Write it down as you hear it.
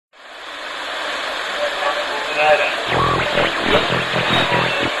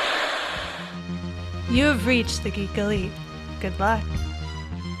You have reached the Geek Elite. Good luck.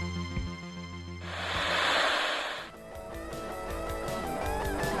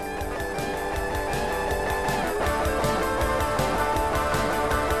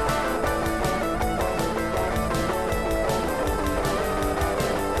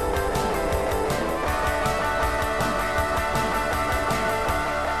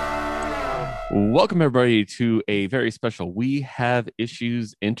 Welcome, everybody, to a very special We Have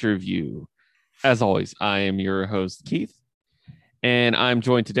Issues interview. As always, I am your host, Keith, and I'm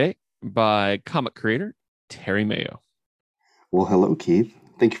joined today by comic creator Terry Mayo. Well, hello, Keith.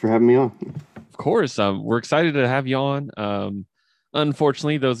 Thank you for having me on. Of course, we're excited to have you on.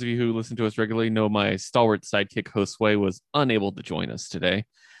 Unfortunately, those of you who listen to us regularly know my stalwart sidekick, Josue, was unable to join us today.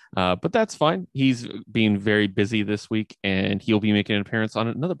 But that's fine. He's being very busy this week, and he'll be making an appearance on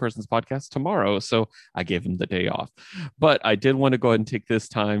another person's podcast tomorrow. So I gave him the day off. But I did want to go ahead and take this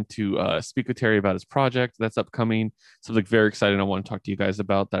time to speak with Terry about his project that's upcoming. Something very exciting I want to talk to you guys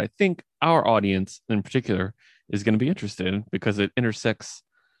about that I think our audience in particular is going to be interested in because it intersects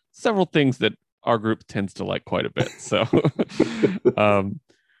several things that our group tends to like quite a bit. So,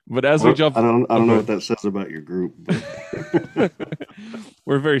 but as we jump, I don't know what that says about your group. But...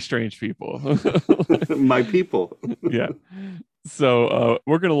 We're very strange people. My people. Yeah. So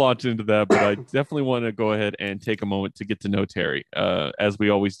we're going to launch into that, but I definitely want to go ahead and take a moment to get to know Terry. As we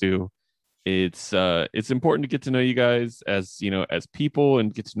always do, it's important to get to know you guys as people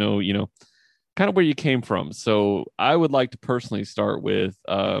and get to know kind of where you came from. So I would like to personally start with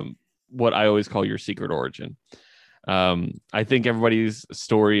what I always call your secret origin. I think everybody's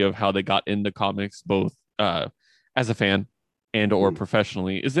story of how they got into comics, both as a fan and or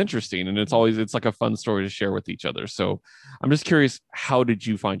professionally, is interesting, and it's like a fun story to share with each other. So I'm just curious, how did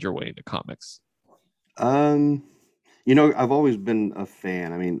you find your way into comics? I've always been a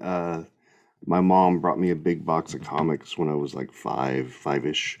fan. I mean, my mom brought me a big box of comics when I was like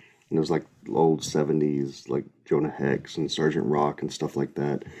five-ish, and it was like old 70s, like Jonah Hex and Sergeant Rock and stuff like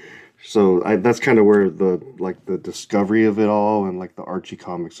that. So that's kind of where the discovery of it all, and like the Archie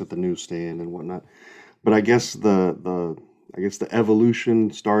comics at the newsstand and whatnot. But I guess the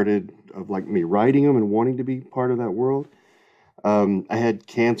evolution started of like me writing them and wanting to be part of that world. I had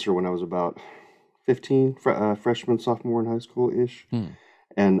cancer when I was about 15, freshman, sophomore in high school ish.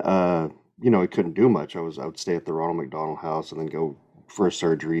 And I couldn't do much. I would stay at the Ronald McDonald House and then go for a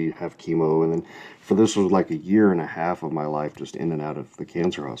surgery, have chemo, and then this was like a year and a half of my life just in and out of the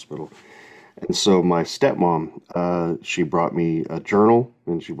cancer hospital. And so my stepmom, she brought me a journal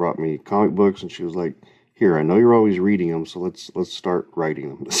and she brought me comic books, and she was like, "Here, I know you're always reading them, so let's start writing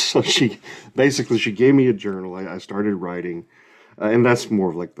them." So she gave me a journal. I started writing, and that's more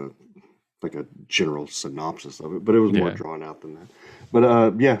of like a general synopsis of it, but it was more drawn out than that.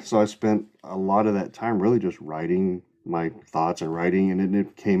 But so I spent a lot of that time really just writing my thoughts and writing, and then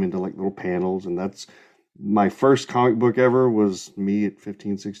it came into like little panels, and that's my first comic book ever was me at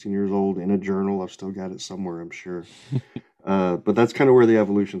 15, 16 years old in a journal. I've still got it somewhere, I'm sure. But that's kind of where the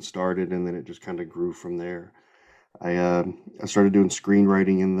evolution started, and then it just kind of grew from there. I started doing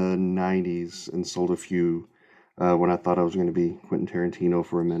screenwriting in the 90s and sold a few when I thought I was going to be Quentin Tarantino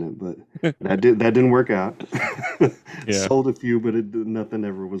for a minute, but that didn't work out. Sold a few, but nothing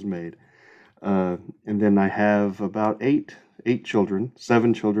ever was made. And then I have about eight children,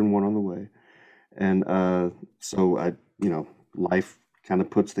 7 children, 1 on the way. And so life kind of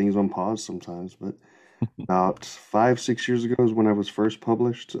puts things on pause sometimes, but about 5-6 years ago is when I was first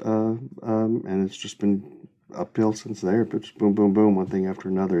published, and it's just been uphill since there. But just boom, boom, boom, one thing after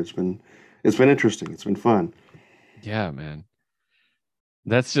another. It's been interesting. It's been fun. Yeah, man,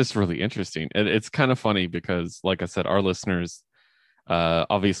 that's just really interesting. It's kind of funny because, like I said, our listeners,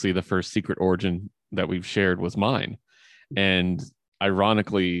 obviously, the first secret origin that we've shared was mine, and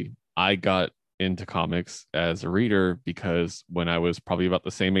ironically, I got into comics as a reader because when I was probably about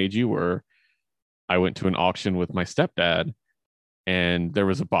the same age you were, I went to an auction with my stepdad, and there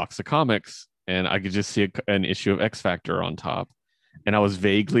was a box of comics, and I could just see an issue of X Factor on top. And I was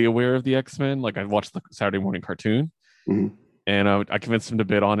vaguely aware of the X-Men. Like I watched the Saturday morning cartoon, and I convinced him to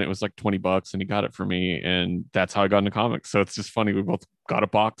bid on it. It was like $20, and he got it for me. And that's how I got into comics. So it's just funny. We both got a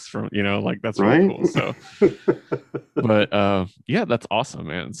box from, like that's really cool. So, but yeah, that's awesome,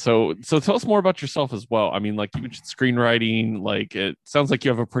 man. So tell us more about yourself as well. I mean, like you mentioned screenwriting, like it sounds like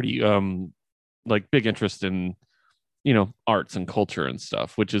you have a pretty like big interest in arts and culture and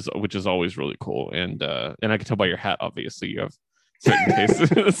stuff, which is always really cool. And I can tell by your hat, obviously you have certain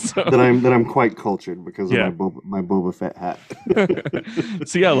tastes. So. that I'm quite cultured because of my Boba Fett hat.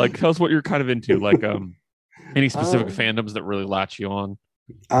 So yeah, like tell us what you're kind of into. Like Any specific Uh, fandoms that really latch you on?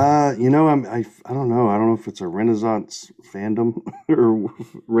 I don't know. I don't know if it's a Renaissance fandom or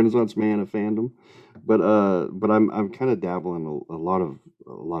Renaissance man of fandom, but I'm kind of dabbling a lot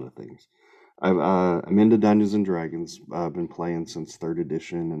of things. I'm into Dungeons and Dragons. I've been playing since third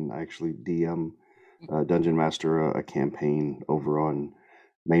edition, and I actually DM Dungeon Master a campaign over on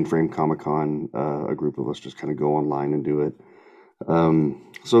Mainframe Comic Con. A group of us just kind of go online and do it.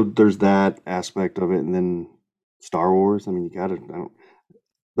 So there's that aspect of it, and then Star Wars. I mean, you gotta.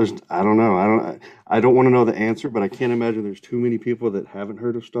 I don't know. I don't want to know the answer, but I can't imagine there's too many people that haven't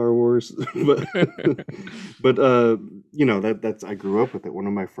heard of Star Wars. but but that's I grew up with it. One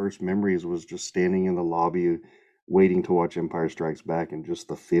of my first memories was just standing in the lobby waiting to watch Empire Strikes Back, and just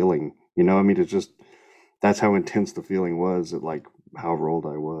the feeling. I mean, it's just that's how intense the feeling was at like however old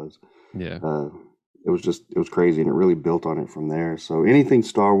I was. Yeah. Uh, it was crazy, and it really built on it from there. So anything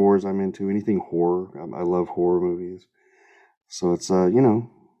Star Wars I'm into, anything horror. I love horror movies. So it's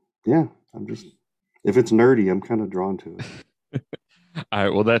yeah, I'm just if it's nerdy, I'm kind of drawn to it. All right.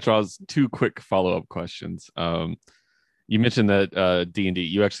 Well, that draws two quick follow-up questions. You mentioned that D&D,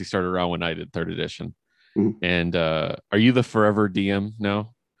 you actually started around when I did third edition. Mhm. And are you the forever DM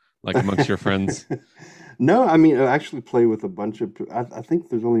now? Like amongst your friends? No, I mean, I actually play with a bunch of. I think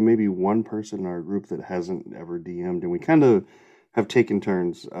there's only maybe one person in our group that hasn't ever DM'd, and we kind of have taken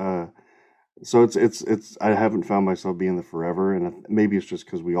turns. So it's. I haven't found myself being the forever, and maybe it's just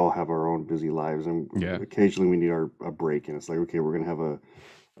because we all have our own busy lives, and Yeah. occasionally we need a break, and it's like, okay, we're gonna have a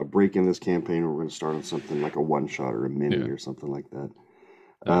break in this campaign, or we're gonna start on something like a one shot or a mini Yeah. or something like that.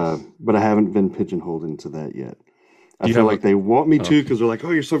 Nice. But I haven't been pigeonholed into that yet. I Do you feel have a like they want me oh to because they're like, "Oh,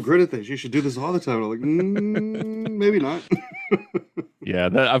 you're so good at this. You should do this all the time." And I'm like, maybe not. yeah,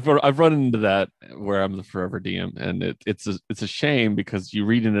 that I've run into that where I'm the forever DM, and it's a shame because you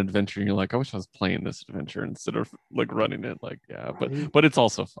read an adventure and you're like, I wish I was playing this adventure instead of like running it. Like, yeah, Right? but it's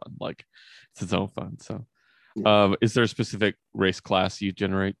also fun. Like, it's its own fun. So, Yeah. is there a specific race class you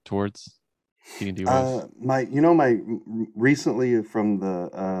generate towards D&D wise? Recently from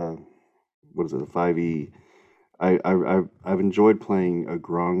the what is it, the 5e? I've enjoyed playing a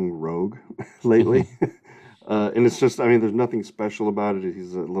Grung rogue lately. And it's just, I mean, there's nothing special about it.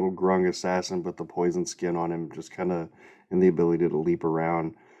 He's a little Grung assassin, but the poison skin on him just kind of, and the ability to leap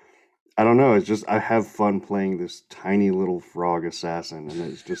around. I don't know. It's just I have fun playing this tiny little frog assassin, and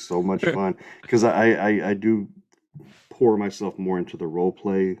it's just so much fun because I do pour myself more into the role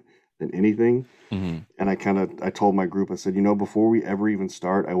play than anything. Hmm. And I told my group, I said, before we ever even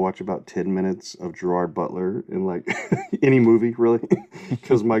start, I watch about 10 minutes of Gerard Butler in like any movie, really,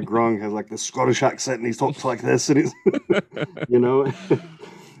 because my Grung has like this Scottish accent and he talks like this, and he's, you know.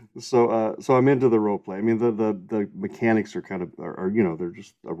 So I'm into the role play. I mean, the mechanics are kind of they're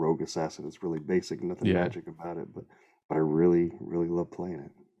just a rogue assassin. It's really basic, nothing Yeah, magic about it, but I really really love playing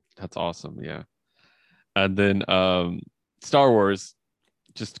that's awesome. Yeah, and then Star Wars.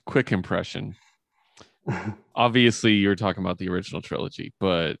 Just quick impression. it. Obviously, you're talking about the original trilogy,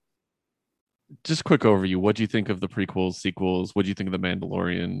 but just quick overview. What do you think of the prequels, sequels? What do you think of the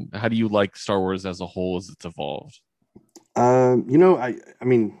Mandalorian? How do you like Star Wars as a whole as it's evolved? I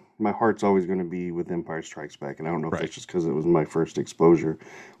mean, my heart's always going to be with Empire Strikes Back, and I don't know if Right. that's just because it was my first exposure.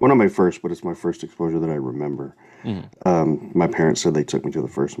 Well, not my first, but it's my first exposure that I remember. Mhm. My parents said they took me to the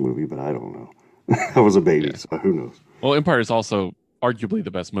first movie, but I don't know. I was a baby, Yeah. so who knows? Well, Empire is also arguably the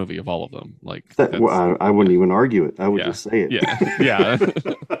best movie of all of them. Like Well, that's I wouldn't yeah, even argue it. I would yeah, just say yeah, yeah,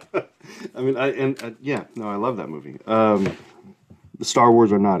 it. I mean, yeah, no, I love that movie. The Star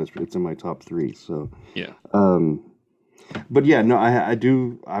Wars or not, it's in my top three. So, yeah. um, but yeah, no, I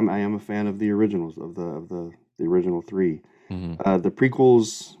do. I am a fan of the originals of the original three. Hmm. The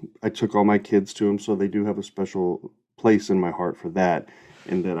prequels, I took all my kids to them, so they do have a special place in my heart for that.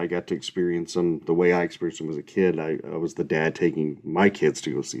 And that I got to experience them the way I experienced them as a kid. I was the dad taking my kids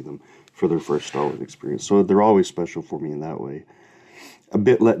to go see them for their first Star Wars experience. So they're always special for me in that way. A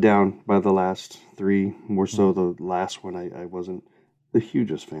bit let down by the last three, more so the last one I wasn't the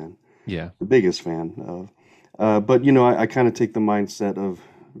hugest fan, Yeah, the biggest fan of. But I kind of take the mindset of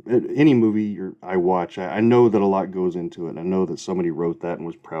any movie I watch. I know that a lot goes into it. I know that somebody wrote that and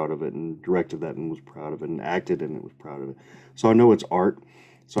was proud of it, and directed that and was proud of it, and acted in it and was proud of it. So I know it's art.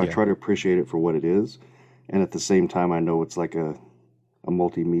 So I yeah, try to appreciate it for what it is, and at the same time, I know it's like a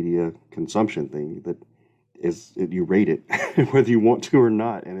multimedia consumption thing that you rate it whether you want to or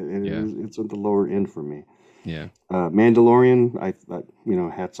not, and yeah, it's at the lower end for me. yeah, Mandalorian,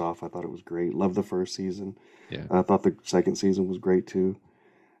 hats off. I thought it was great. Loved the first season. yeah. I thought the second season was great too.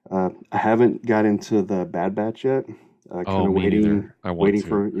 I haven't got into the Bad Batch yet. Kind Oh, of me neither. I want waiting to.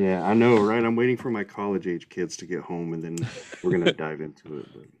 for, yeah, I know, right? I'm waiting for my college age kids to get home, and then we're gonna dive into it.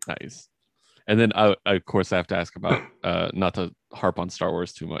 Nice. And then I of course I have to ask about not to harp on Star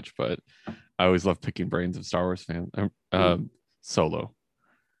Wars too much, but I always love picking brains of Star Wars fans. Mm, Solo.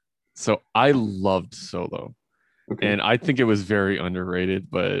 So I loved Solo. okay. And I think it was very underrated,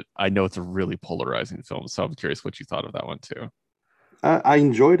 but I know it's a really polarizing film. So I'm curious what you thought of that one too. I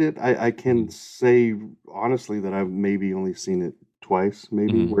enjoyed it. I can Mhm. say honestly that I've maybe only seen it twice,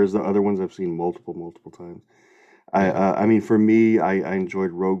 maybe, Mhm. whereas the other ones I've seen multiple times. Yeah. I mean, for me, I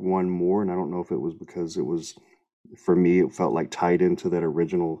enjoyed Rogue One more, and I don't know if it was because it was, for me, it felt like tied into that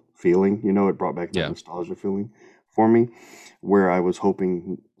original feeling. You know, it brought back that Yeah. nostalgia feeling for me, where I was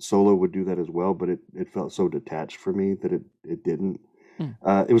hoping Solo would do that as well, but it felt so detached for me that it didn't. Hmm.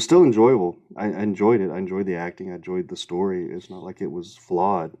 It was still enjoyable. I enjoyed it. I enjoyed the acting. I enjoyed the story. It's not like it was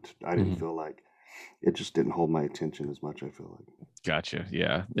flawed. I didn't Mhm. feel like it just didn't hold my attention as much. I feel like, Gotcha.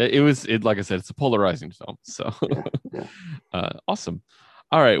 Yeah. It was it like I said, it's a polarizing film. So yeah, yeah. awesome.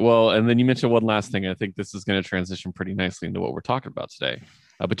 All right. Well, and then you mentioned one last thing. I think this is going to transition pretty nicely into what we're talking about today.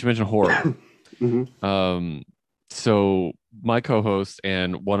 But you mentioned horror. Hmm. Um, so my co-host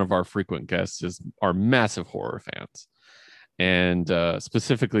and one of our frequent guests is are massive horror fans. And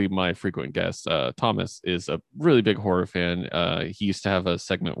specifically, my frequent guest, Thomas, is a really big horror fan. He used to have a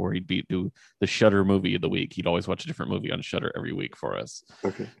segment where do the Shudder movie of the week. He'd always watch a different movie on Shudder every week for us.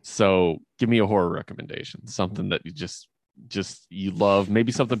 Okay. So, give me a horror recommendation, something that you just you love,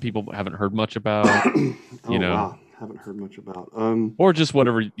 maybe something people haven't heard much about, you Oh know, wow, haven't heard much about. or just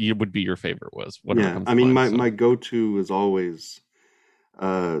whatever you would be your favorite was, whatever Yeah, comes I to mean, mind. my So, go-to is always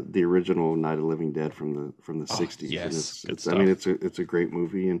the original Night of the Living Dead from the oh 60s, and yes, good it's I mean stuff. it's a great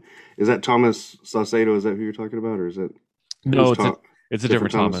movie. And is that Thomas Saucedo? Is that who you're talking about, or is that who's No, Tom? it's a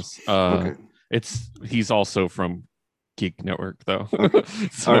Different different Thomas? Thomas. Okay, He's also from Geek Network though. okay, all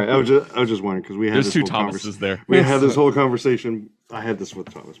So right. I was just wondering because there's two Thomases there. we had this So, whole conversation. I had this with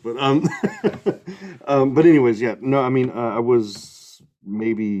Thomas, but but anyways, yeah. No, I mean, I was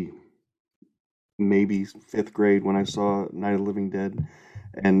maybe fifth grade when I saw Night of the Living Dead,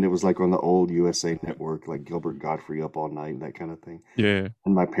 and it was like on the old USA Network, like Gilbert Godfrey Up All Night, that kind of thing. yeah.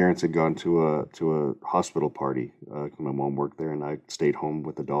 And my parents had gone to a hospital party. 'Cause my mom worked there, and I stayed home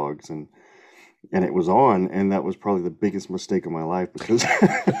with the dogs, and it was on, and that was probably the biggest mistake of my life because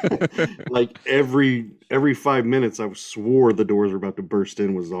like every 5 minutes I swore the doors were about to burst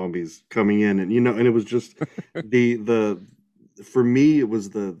in with zombies coming in, and and it was just the for me it was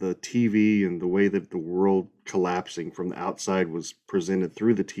the TV and the way that the world collapsing from the outside was presented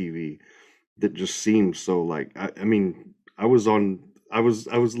through the TV that just seemed so like I mean I was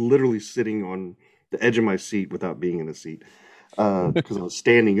literally sitting on the edge of my seat without being in a seat because I was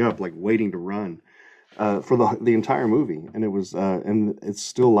standing up like waiting to run for the entire movie, and it was and it's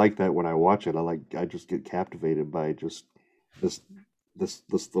still like that when I watch it. I just get captivated by just this this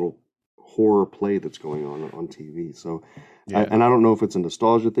little horror play that's going on TV. So, Yeah. and I don't know if it's a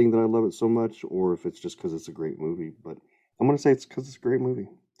nostalgia thing that I love it so much, or if it's just because it's a great movie. But I'm gonna say it's because it's a great movie.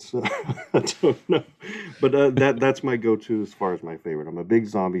 So I don't know, but that's my go-to as far as my favorite. I'm a big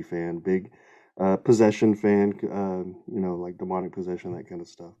zombie fan, big possession fan. Like demonic possession, that kind of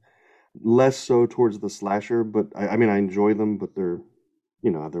stuff. Less so towards the slasher, but I mean I enjoy them, but they're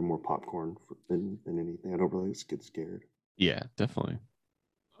more popcorn than anything. I don't really get scared. Yeah, definitely.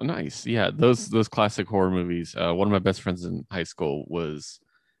 Nice. Yeah, those classic horror movies. One of my best friends in high school was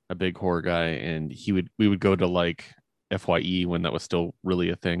a big horror guy, and we would go to like FYE when that was still really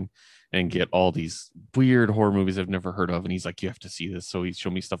a thing, and get all these weird horror movies I've never heard of. And he's like, "You have to see this." So he'd show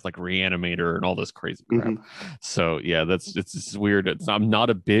me stuff like Reanimator and all this crazy crap. Hmm. So yeah, it's just weird. I'm not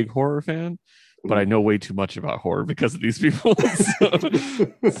a big horror fan, but I Hmm. know way too much about horror because of these people.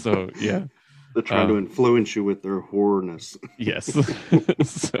 So yeah. They're trying to Uh, influence you with their horrorness. yes.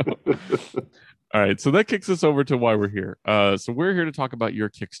 So all right, so that kicks us over to why we're here. So we're here to talk about your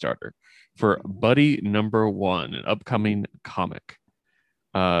Kickstarter for Buddy Number One, an upcoming comic.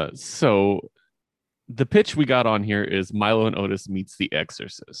 So the pitch we got on here is Milo and Otis meets The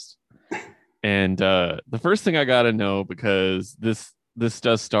Exorcist, and the first thing I gotta know, because this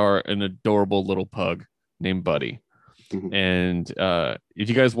does star an adorable little pug named Buddy, Mhm. and if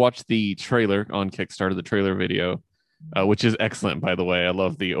you guys watch the trailer on Kickstarter, the trailer video, which is excellent, by the way. I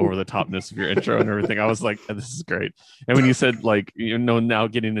love the over the topness of your intro and everything. I was like, this is great. And when you said like, now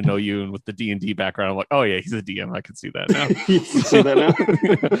getting to know you and with the D&D background, I'm like, oh yeah, he's a DM. I can see that now. You can see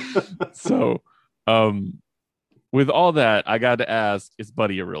that now. So, with all that, I got to ask, is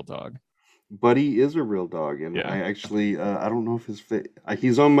Buddy a real dog? Buddy is a real dog, and Yeah. I actually I don't know if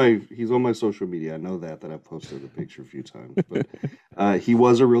he's on my social media. I know that I've posted the picture a few times, but he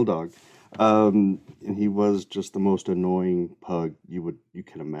was a real dog, and he was just the most annoying pug you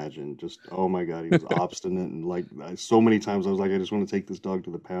can imagine. Just oh my God, he was obstinate and like so many times I was like I just want to take this dog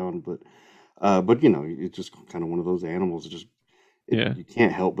to the pound, but you know it's just kind of one of those animals. Yeah. You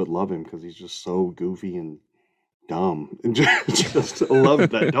can't help but love him because he's just so goofy and dumb. And just love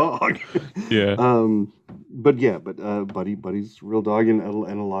that dog. Yeah. um, but yeah, but Buddy's real dog, and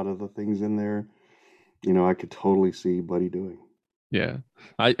a lot of the things in there, you know, I could totally see Buddy doing. Yeah.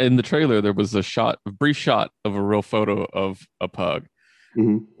 I in the trailer there was a brief shot of a real photo of a pug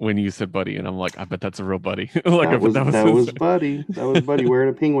Hmm. when you said Buddy, and I'm like, I bet that's a real Buddy. Like I That bet was that was that his. was Buddy. That was Buddy wearing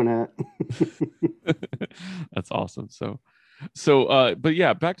a penguin hat. That's awesome. But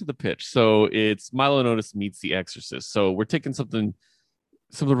yeah, back to the pitch. So it's Milo Notice meets The Exorcist. So we're taking something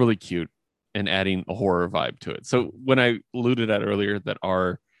really cute and adding a horror vibe to it. So when I alluded at earlier that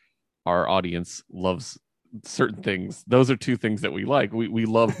our audience loves certain things, those are two things that we like. We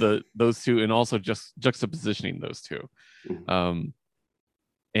love those two, and also just juxtapositioning those two. Mhm. Um,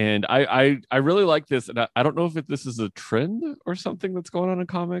 and I really like this, and I don't know if this is a trend or something that's going on in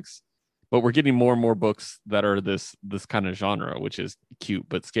comics, but we're getting more and more books that are this kind of genre, which is cute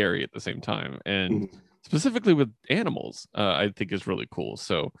but scary at the same time, and Mhm. specifically with animals, I think is really cool.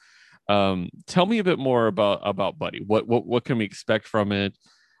 So, tell me a bit more about Buddy. What can we expect from it?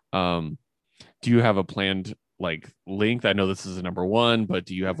 Um, do you have a planned like length? I know this is a number one, but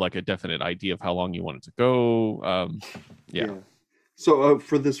do you have like a definite idea of how long you want it to go? Yeah. Yeah. So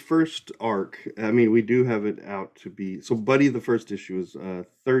for this first arc, I mean, we do have it out to be so. Buddy, the first issue is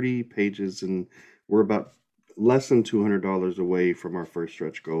 30 pages, and we're about less than $200 away from our first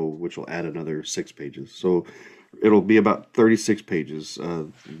stretch goal, which will add another 6 pages. So it'll be about 36 pages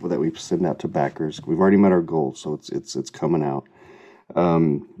that we send out to backers. We've already met our goal, so it's coming out.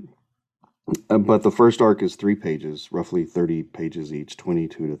 Um, but the first arc is 3 pages, roughly 30 pages each,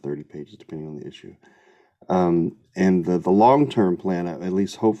 22 to 30 pages, depending on the issue. And the long term plan, at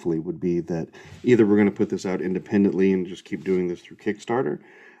least hopefully, would be that either we're going to put this out independently and just keep doing this through Kickstarter.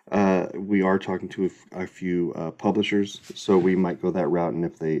 We are talking to a few publishers, so we might go that route. And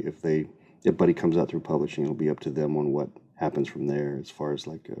if Buddy comes out through publishing, it'll be up to them on what happens from there as far as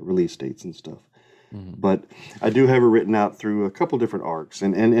like release dates and stuff. Mhm. But I do have it written out through a couple different arcs,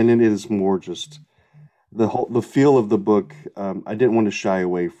 and it is more just the feel of the book. I didn't want to shy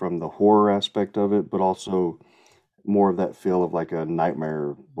away from the horror aspect of it, but also more of that feel of like a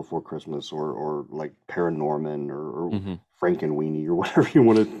Nightmare Before Christmas or like Paranorman or Mhm. Frankenweenie or whatever you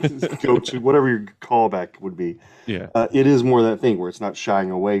want to go to, whatever your callback would be. Yeah. It is more that thing where it's not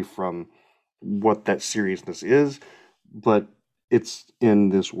shying away from what that seriousness is, but it's in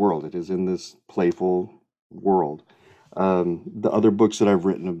this world. It is in this playful world. The other books that I've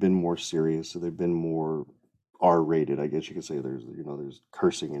written have been more serious, so they've been more R-rated, I guess you could say. There's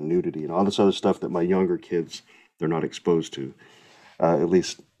cursing and nudity and all this other stuff that my younger kids they're not exposed to. At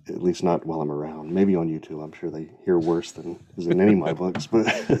least not while I'm around. Maybe on YouTube, I'm sure they hear worse than is in any of my books.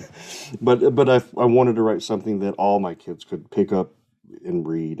 But I wanted to write something that all my kids could pick up and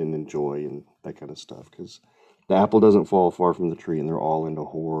read and enjoy and that kind of stuff because the apple doesn't fall far from the tree, and they're all into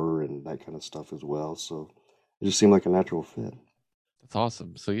horror and that kind of stuff as well. So it just seemed like a natural fit. That's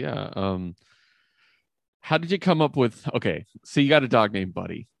awesome. So yeah, how did you come up with okay, so you got a dog named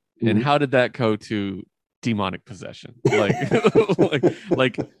Buddy, and Mhm. how did that go to demonic possession? Like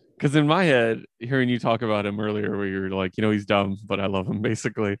like because in my head, hearing you talk about him earlier, where you're like, he's dumb, but I love him,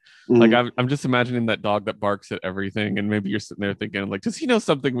 basically. Like Mhm. I'm just imagining that dog that barks at everything, and maybe you're sitting there thinking, like, does he know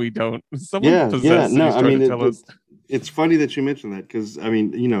something we don't? Is someone Yeah, yeah. possessed that No, he's I trying mean to tell us? it's funny that you mentioned that because I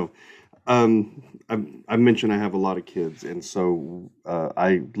mean, I mentioned I have a lot of kids, and so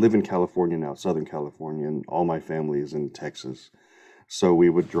I live in California now, Southern California, and all my family is in Texas. So we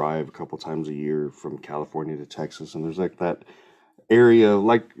would drive a couple times a year from California to Texas, and there's like that area,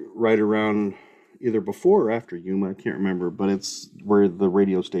 like right around either before or after Yuma, I can't remember, but it's where the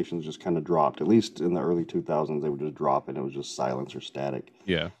radio stations just kind of dropped. At least in the early 2000s, they would just drop, and it was just silence or static.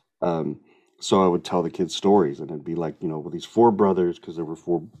 Yeah. Um, so I would tell the kids stories, and it'd be like, with these four brothers, because there were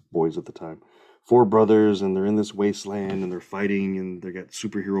four boys at the time, four brothers, and they're in this wasteland, and they're fighting, and they got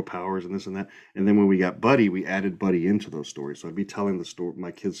superhero powers, and this and that. And then when we got Buddy, we added Buddy into those stories. So I'd be telling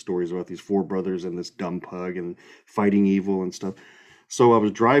my kids stories about these four brothers and this dumb pug and fighting evil and stuff. So I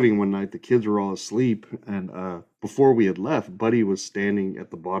was driving one night, the kids were all asleep, and before we had left, Buddy was standing at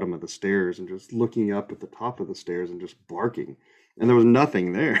the bottom of the stairs and just looking up at the top of the stairs and just barking, and there was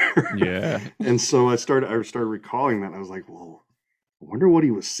nothing there. Yeah. And so I started recalling that, and I was like, "Whoa, wonder what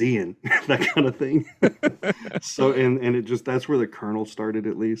he was seeing, that kind of thing. So, and it just, that's where the kernel started,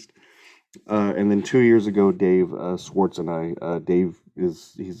 at least. And then 2 years ago, Dave Swartz and Dave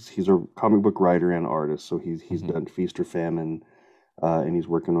he's a comic book writer and artist, so he's Mhm. done Feast or Famine, and he's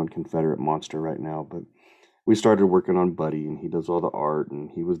working on Confederate Monster right now. But we started working on Buddy, and he does all the art, and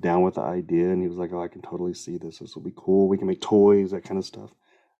he was down with the idea, and he was like, "Oh, I can totally see this. This will be cool. We can make toys, that kind of stuff."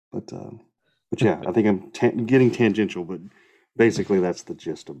 But yeah, I think I'm getting tangential, but basically that's the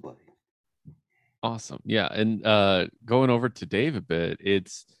gist of Buddy. Awesome. Yeah. And going over to Dave a bit,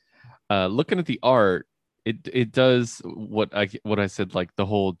 it's looking at the art, it does what I said, like the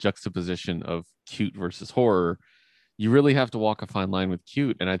whole juxtaposition of cute versus horror. You really have to walk a fine line with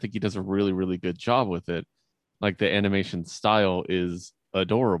cute, and I think he does a really, really good job with it. Like the animation style is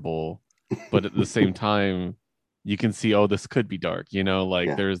adorable, but at the same time, you can see, oh, this could be dark, like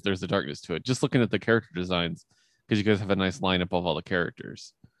Yeah, there's a darkness to it. Just looking at the character designs, because you guys have a nice lineup of all the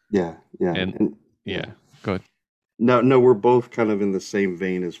characters. yeah, yeah, And and yeah. yeah, good. No, no, we're both kind of in the same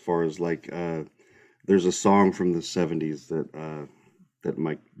vein as far as like there's a song from the 70s that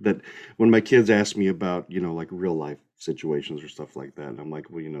when my kids ask me about, like real life situations or stuff like that, and I'm like,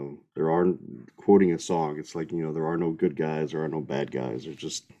 well, there are quoting a song, it's like, there are no good guys, there are no bad guys, there's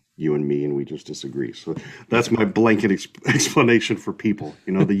just you and me and we just disagree. So that's my blanket explanation for people,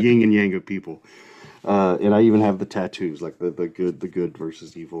 the yin and yang of people. And I even have the tattoos, like the good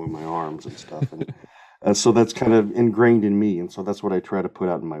versus evil in my arms and stuff. And so that's kind of ingrained in me. And so that's what I try to put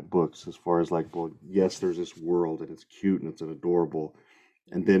out in my books, as far as like, well, yes, there's this world and it's cute and it's adorable.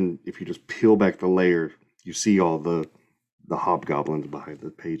 And then if you just peel back the layer, you see all the hobgoblins behind the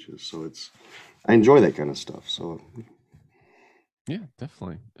pages. So I enjoy that kind of stuff. So Yeah,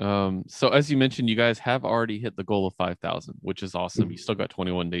 definitely. So as you mentioned, you guys have already hit the goal of 5,000, which is awesome. You still got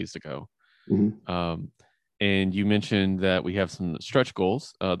 21 days to go. mhm, Um, and you mentioned that we have some stretch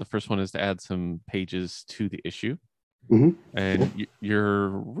goals. The first one is to add some pages to the issue, mhm. Yeah. and you're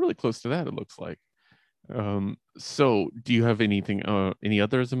really close to that, it looks like. So do you have any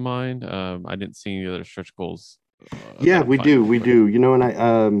others in mind? I didn't see any other stretch goals Yeah, that I'm we finding do, real we quick. do.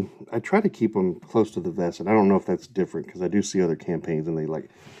 And I try to keep them close to the vest, and I don't know if that's different because I do see other campaigns and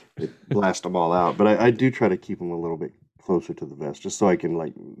they blast them all out, but I do try to keep them a little bit closer to the vest, just so I can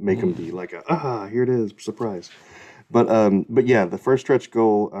like make them be like here it is, surprise. But yeah, the first stretch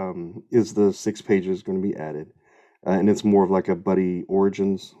goal is the 6 pages going to be added, and it's more of like a buddy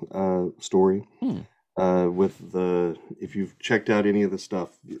origins story. Hmm. With if you've checked out any of the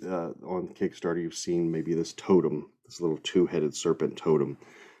stuff on Kickstarter, you've seen maybe this totem, this little two-headed serpent totem.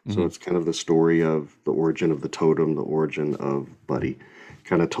 So Hmm. it's kind of the story of the origin of the totem, the origin of Buddy,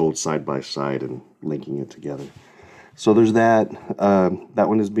 kind of told side by side and linking it together. So there's that. That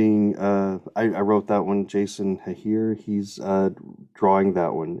one is being, I wrote that one. Jason here, he's drawing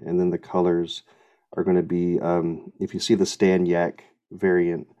that one. And then the colors are going to be, if you see the Stan Yak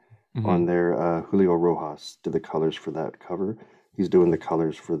variant Hmm. on there, Julio Rojas did the colors for that cover. He's doing the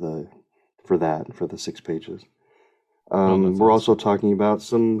colors for the 6 pages. Oh, that's We're also awesome. talking about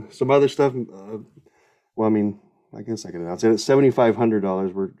some other stuff. Well, I mean, I guess I can announce it. At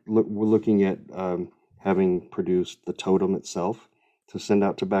 $7,500, we're looking at having produced the totem itself to send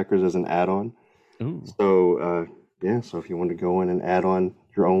out to backers as an add-on. Ooh, So yeah, so if you want to go in and add on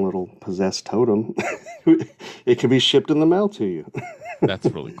your own little possessed totem, it can be shipped in the mail to you. that's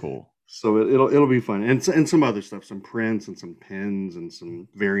really cool. So it'll be fun, and some other stuff, some prints and some pens and some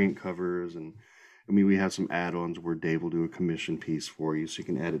variant covers, and I mean we have some add-ons where Dave will do a commission piece for you, so you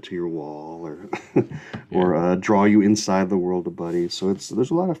can add it to your wall or Yeah. or draw you inside the world of Buddy. So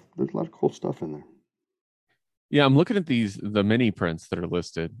there's a lot of cool stuff in there. Yeah, I'm looking at the mini prints that are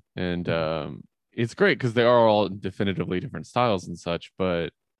listed, and it's great because they are all definitively different styles and such.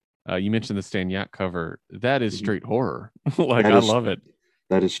 But you mentioned the Stan Yak cover. That is Mhm. straight horror. Like, That I is love it.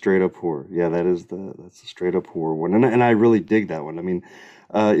 That is straight up horror. Yeah, that's the straight up horror one, and I really dig that one. I mean,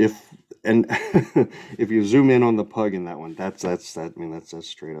 if and if you zoom in on the pug in that one, that's that. I mean, that's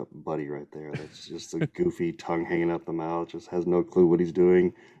straight up Buddy right there. That's just a goofy tongue hanging out the mouth, just has no clue what he's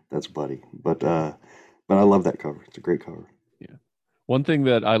doing. That's Buddy. But I love that cover. It's a great cover. Yeah. One thing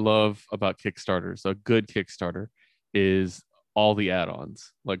that I love about Kickstarters, a good Kickstarter, is all the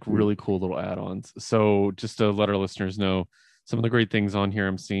add-ons, like Mhm. really cool little add-ons. So just to let our listeners know, some of the great things on here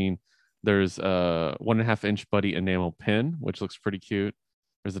I'm seeing. There's a 1.5 inch Buddy enamel pin, which looks pretty cute.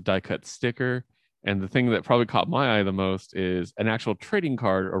 There's a die cut sticker. And the thing that probably caught my eye the most is an actual trading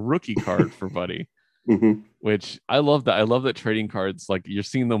card, a rookie card for Buddy, Mhm. which I love that. I love that trading cards, like you're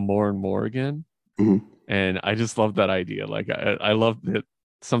seeing them more and more again, Mhm. and I just love that idea. Like I love that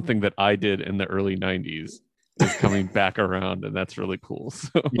something that I did in the early 90s is coming back around, and that's really cool. So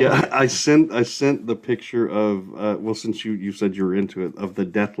Yeah, I sent the picture of well, since you said you were into it, of the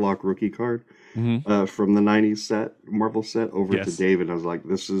Deathlock rookie card mhm. from the '90s set, Marvel set, over to Yes. David. I was like,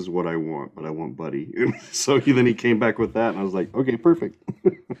 this is what I want, but I want Buddy. So then he came back with that, and I was like, okay, perfect.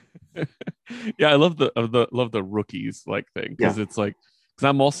 Yeah, I love the rookies like thing Yeah, because it's like because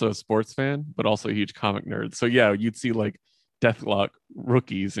I'm also a sports fan, but also a huge comic nerd. So yeah, you'd see like Deathlock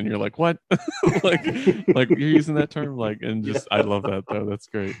rookies, and you're like, what? like you're using that term, like, and yeah, just I love that though. That's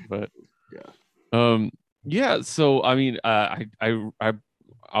great. But yeah. yeah. So I mean, I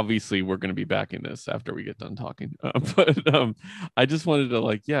obviously we're gonna be back in this after we get done talking, but I just wanted to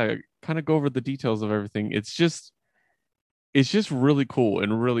like yeah, kind of go over the details of everything. It's just really cool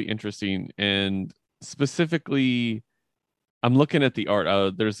and really interesting and specifically I'm looking at the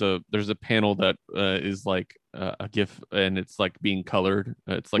art there's a panel that is like a gif and it's like being colored.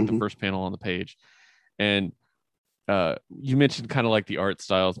 It's like the Hmm. first panel on the page and you mentioned kind of like the art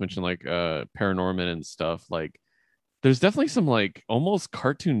styles, mentioned like Paranorman and stuff. Like there's definitely some like almost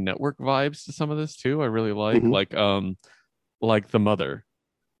Cartoon Network vibes to some of this too. I really Hmm. like the mother,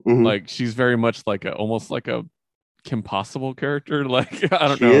 Hmm. like she's very much like a almost like a Kim Possible character. Like I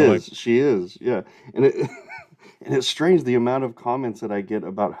don't She know, like is. She is. Yeah. And it and it's strange the amount of comments that I get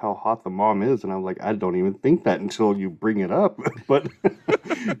about how hot the mom is, and I'm like, I don't even think that until you bring it up. But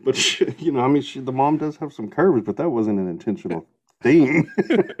I mean, the mom does have some curves, but that wasn't an intentional thing.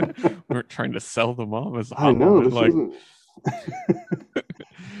 we're trying to sell the mom as a I hot know woman. this Like, isn't yeah,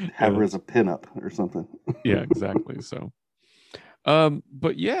 have her as a pinup or something. yeah, exactly. So,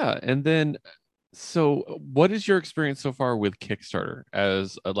 but yeah, and then so what is your experience so far with Kickstarter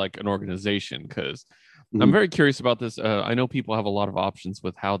as like an organization? Because I'm Mhm. very curious about this. I know people have a lot of options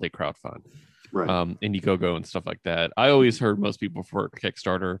with how they crowdfund, Right. Indiegogo and stuff like that. I always heard most people for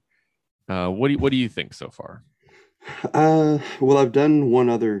Kickstarter. What do you think so far? Well, I've done one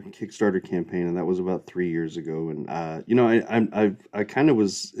other Kickstarter campaign, and that was about 3 years ago. And I kind of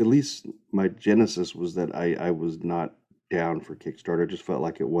was, at least my genesis was that I was not down for Kickstarter. I just felt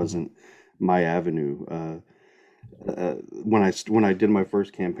like it Mhm. wasn't my avenue. When I did my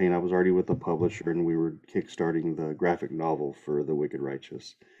first campaign, I was already with a publisher, and we were kickstarting the graphic novel for The Wicked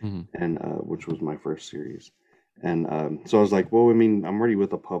Righteous, Mhm. and which was my first series. And so I was like, well, I mean, I'm already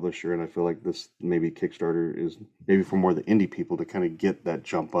with a publisher, and I feel like this maybe Kickstarter is maybe for more the indie people to kind of get that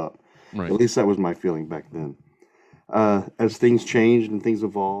jump up. At Right. least that was my feeling back then. As things changed and things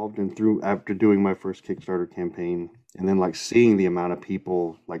evolved, and through after doing my first Kickstarter campaign, and then like seeing the amount of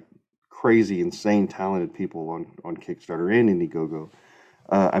people, like crazy, insane, talented people on Kickstarter and Indiegogo,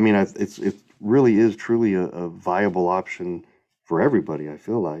 I mean, it really is truly a viable option for everybody. I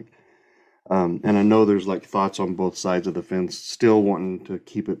feel like. And I know there's like thoughts on both sides of the fence, still wanting to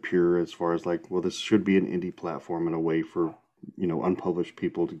keep it pure as far as like, well, this should be an indie platform and a way for, unpublished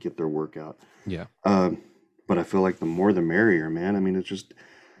people to get their work out. Yeah. Um, but I feel like the more the merrier, man. I mean, it's just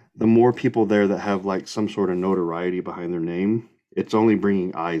the more people there that have like some sort of notoriety behind their name, it's only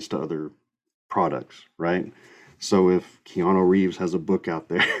bringing eyes to other products, right? So if Keanu Reeves has a book out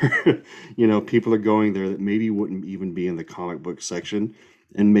there, people are going there that maybe wouldn't even be in the comic book section,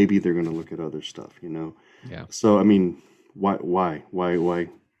 and maybe they're going to look at other stuff. Yeah. So I mean, why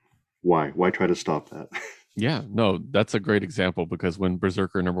try to stop that? Yeah, no, that's a great example because when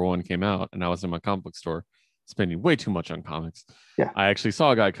Berserker #1 came out and I was in my comic book store spending way too much on comics, Yeah, I actually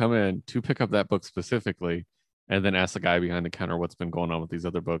saw a guy come in to pick up that book specifically and then ask the guy behind the counter what's been going on with these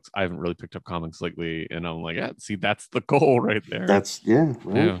other books. I haven't really picked up comics lately. And I'm like, yeah, see, that's the goal right there. that's yeah,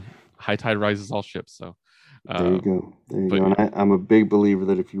 right. Yeah. High tide rises all ships. So, There you uh, go. There you but go. And I'm a big believer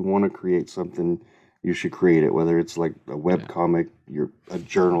that if you want to create something, you should create it, whether it's like a web yeah, comic, a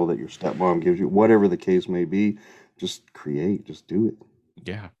journal that your stepmom gives you, whatever the case may be, just create, just do it.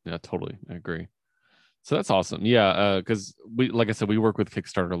 yeah, yeah, totally. I agree. So that's awesome. Yeah, because like I said, we work with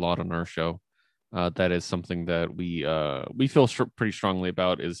Kickstarter a lot on our show. That is something that we feel pretty strongly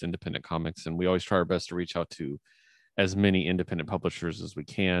about is independent comics, and we always try our best to reach out to as many independent publishers as we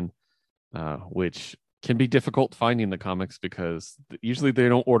can, which can be difficult finding the comics because usually they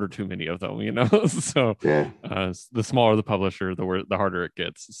don't order too many of them, you know. So Yeah. the smaller the publisher, the harder it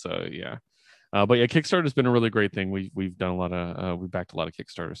gets. So yeah. But yeah, Kickstarter has been a really great thing. We've done a lot of we backed a lot of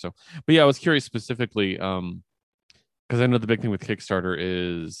Kickstarter. So, but yeah, I was curious specifically because I know the big thing with Kickstarter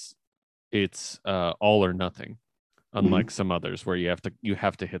is it's all or nothing, Hmm. unlike some others where you have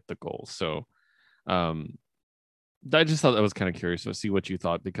to hit the goal. So um, I just thought that was kind of curious to see what you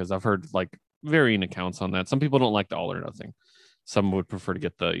thought because I've heard like varying accounts on that. Some people don't like the all or nothing. Some would prefer to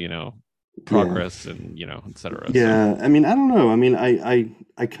get the Yeah. progress and et cetera. So Yeah, I mean, I don't know. I mean,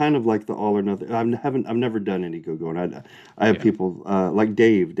 I kind of like the all or nothing. I've never done Indiegogo, and I have yeah. people like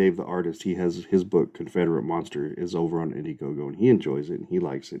Dave the artist. He has his book Confederate Monster is over on Indiegogo, and he enjoys it and he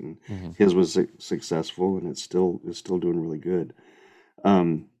likes it, and Mhm. his was successful, and it's still doing really good.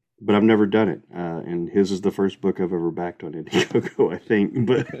 Um, but I've never done it, and his is the first book I've ever backed on Indiegogo, I think.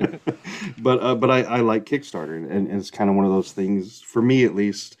 But I like Kickstarter, and it's kind of one of those things for me at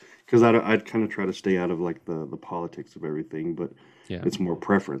least, because I'd kind of try to stay out of like the politics of everything, but Yeah. it's more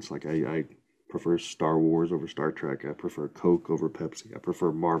preference. Like I prefer Star Wars over Star Trek. I prefer Coke over Pepsi. I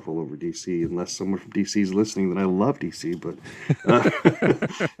prefer Marvel over DC. Unless someone from DC is listening, then I love DC. But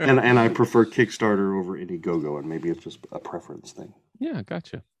and I prefer Kickstarter over Indiegogo, and maybe it's just a preference thing. Yeah,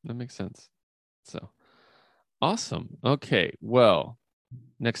 gotcha. That makes sense. So awesome. Okay. Well,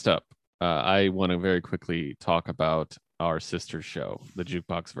 next up, I want to very quickly talk about our sister show, the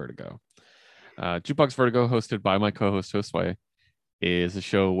Jukebox Vertigo. Jukebox Vertigo, hosted by my co-host Josue, is a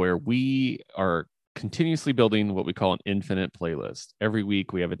show where we are continuously building what we call an infinite playlist. Every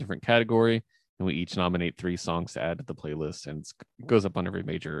week we have a different category, and we each nominate 3 songs to add to the playlist, and it goes up on every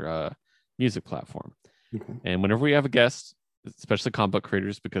major music platform. Okay. And whenever we have a guest, especially comic book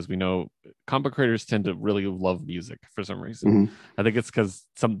creators, because we know comic book creators tend to really love music for some reason. Mm-hmm. I think it's because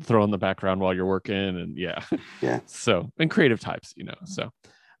something to throw in the background while you're working, and yeah. So, and creative types, So,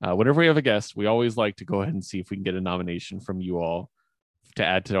 whenever we have a guest, we always like to go ahead and see if we can get a nomination from you all to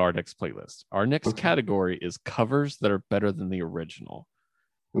add to our next playlist. Our next category is covers that are better than the original.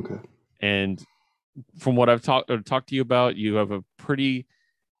 Okay. And from what I've talked to you about, you have a pretty,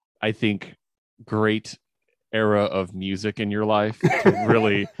 I think, great era of music in your life to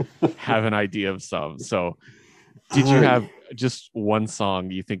really have an idea of some. So did you have just one song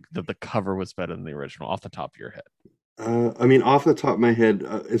you think that the cover was better than the original off the top of your head? I mean, off the top of my head,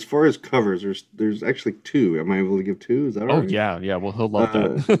 as far as covers, there's actually 2. Am I able to give 2? Is that all right? Yeah. Well, he'll love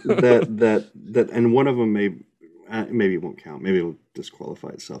that. And one of them maybe it won't count. Maybe it'll disqualify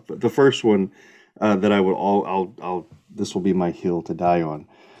itself. But the first one that I would I'll this will be my hill to die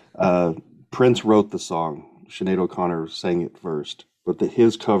on. Prince wrote the song. Sinead O'Connor sang it first, but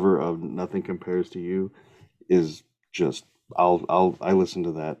his cover of "Nothing Compares to You" is just I listen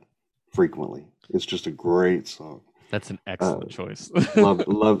to that frequently. It's just a great song. That's an excellent choice.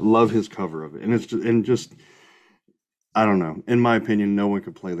 love his cover of it, and it's just I don't know. In my opinion, no one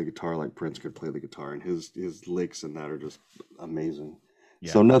could play the guitar like Prince could play the guitar, and his licks in that are just amazing.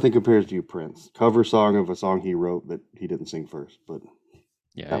 Yeah. So Nothing Compares to You, Prince. Cover song of a song he wrote that he didn't sing first, but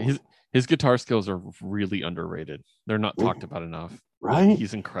yeah, his guitar skills are really underrated. They're not talked about enough. Right?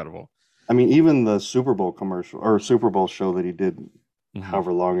 He's incredible. I mean, even the Super Bowl commercial or Super Bowl show that he did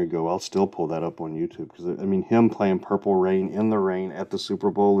however long ago, I'll still pull that up on YouTube because I mean, him playing Purple Rain in the rain at the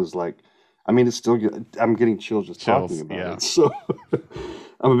Super Bowl is like, I mean, it's still good. I'm getting chills just talking about it. So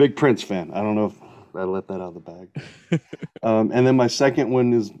I'm a big Prince fan. I don't know if I let that out of the bag. And then my second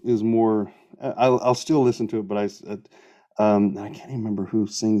one is more. I'll still listen to it, but I can't even remember who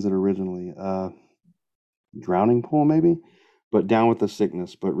sings it originally. Drowning Pool, maybe, but Down with the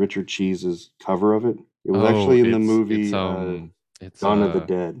Sickness. But Richard Cheese's cover of it. It was actually in the movie Dawn of the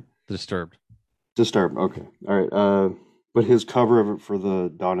Dead. Disturbed. Okay, all right. But his cover of it for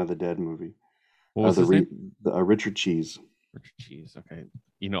the Dawn of the Dead movie. What was his name? Richard Cheese. Richard Cheese. Okay.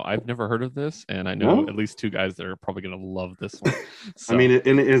 I've never heard of this, and I know at least 2 guys that are probably going to love this one. So. I mean,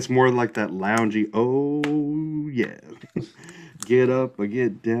 it's more like that loungy, oh, yeah. Get up or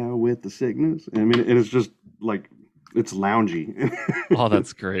get down with the sickness. I mean, it's just like, it's loungy. Oh,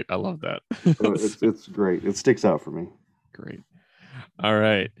 that's great. I love that. It's great. It sticks out for me. Great. All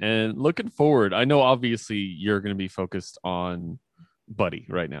right. And looking forward, I know obviously you're going to be focused on Buddy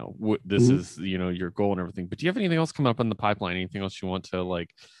right now. This is your goal and everything, but do you have anything else coming up in the pipeline? Anything else you want to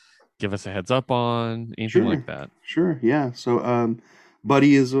give us a heads up on? Anything like that? Sure. Yeah. So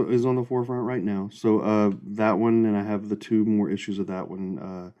Buddy is on the forefront right now. So that one, and I have the 2 more issues of that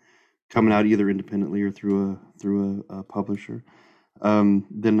one coming out either independently or through a publisher.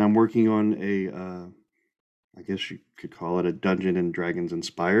 Then I'm working on I guess you could call it a Dungeon and Dragons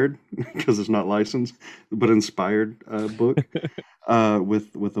inspired, because it's not licensed, but inspired book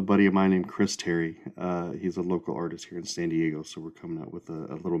with a buddy of mine named Chris Terry. He's a local artist here in San Diego, so we're coming out with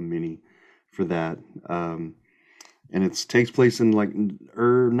a little mini for that. And it takes place in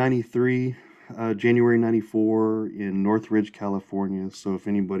 93, January 94 in Northridge, California. So if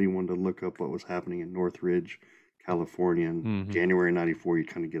anybody wanted to look up what was happening in Northridge, California in January 94, you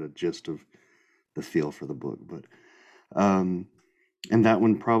kind of get a gist of the feel for the book. But and that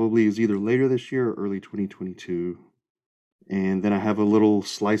one probably is either later this year or early 2022. And then I have a little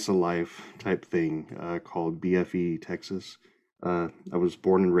slice of life type thing called BFE Texas. I was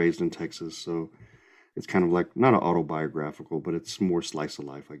born and raised in Texas, so it's kind of like not an autobiographical, but it's more slice of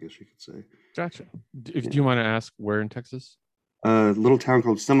life, I guess you could say. Gotcha. Do you mind to ask where in Texas? A little town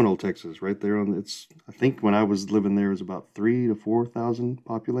called Seminole, Texas, right there on it's. I think when I was living there, it was about 3 to 4 thousand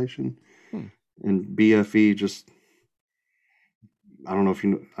population, Hmm. and BFE just. I don't know if you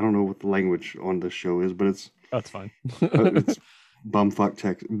know. I don't know what the language on this show is, but That's fine. it's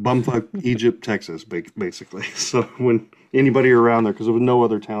bumfuck Egypt, Texas, basically. So when anybody around there, because there was no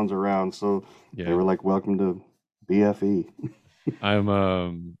other towns around, so they Yeah. were like, "Welcome to BFE."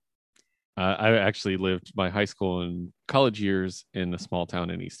 I actually lived my high school and college years in a small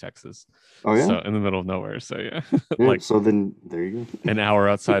town in East Texas. Oh yeah, So in the middle of nowhere. So yeah. yeah. Like So then there you go. an hour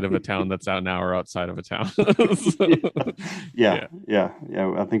outside of a town that's out an hour outside of a town. So, Yeah, yeah.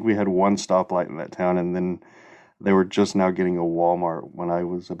 I think we had one stoplight in that town, and then they were just now getting a Walmart when I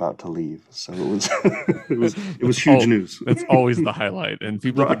was about to leave. So it was it was huge Oh, news. That's always the highlight. And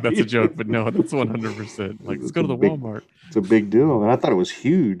people think that's a Right. joke, but no, that's 100%. Like, let's It's go a to the big, Walmart. it's a big deal, and I thought it was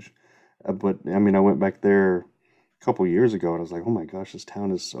huge. But I mean, I went back there a couple years ago, and I was like, "Oh my gosh, this town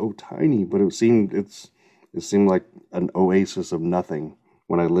is so tiny." But it seemed like an oasis of nothing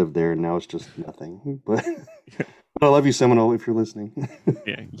when I lived there, and now it's just nothing. But I love you, Seminole, if you're listening.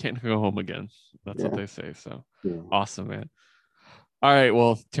 Yeah, you can't go home again. That's what Yeah, they say. So yeah. awesome, man. All right.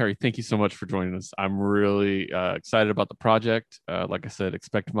 Well, Terry, thank you so much for joining us. I'm really excited about the project. Like I said,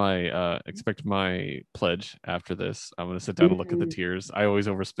 expect my pledge after this. I'm going to sit down and look at the tiers. I always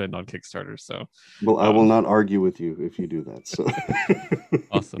overspend on Kickstarter. So Well, I will um, not argue with you if you do that. So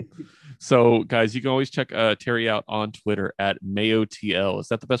awesome. So, guys, you can always check Terry out on Twitter at MayoTL. Is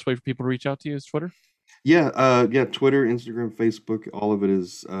that the best way for people to reach out to you? Is Twitter? yeah, Twitter, Instagram, Facebook, all of it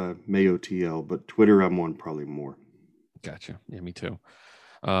is Mayo TL, but Twitter I'm on probably more. Gotcha. Yeah, me too.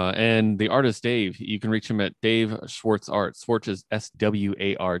 And the artist Dave, you can reach him at Dave Schwartz Art. Schwartz is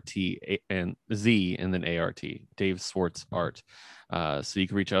SWART and Z and then ART. Dave Schwartz Art. So you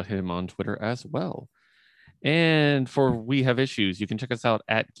can reach out to him on Twitter as well. And for We Have Issues, you can check us out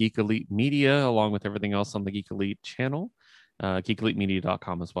at Geek Elite Media, along with everything else on the Geek Elite channel,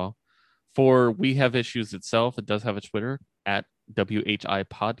 geekelitemedia.com as well. For We Have Issues itself, it does have a Twitter at WHI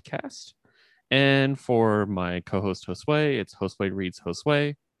Podcast. And for my co-host Josue, it's Josue Reads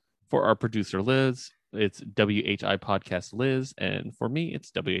Josue. For our producer Liz, it's WHI Podcast Liz. And for me,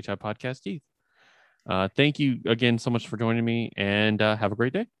 it's WHI Podcast Keith. Thank you again so much for joining me, and have a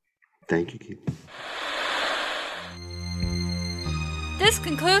great day. Thank you, Keith. This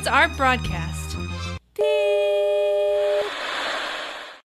concludes our broadcast. Beep.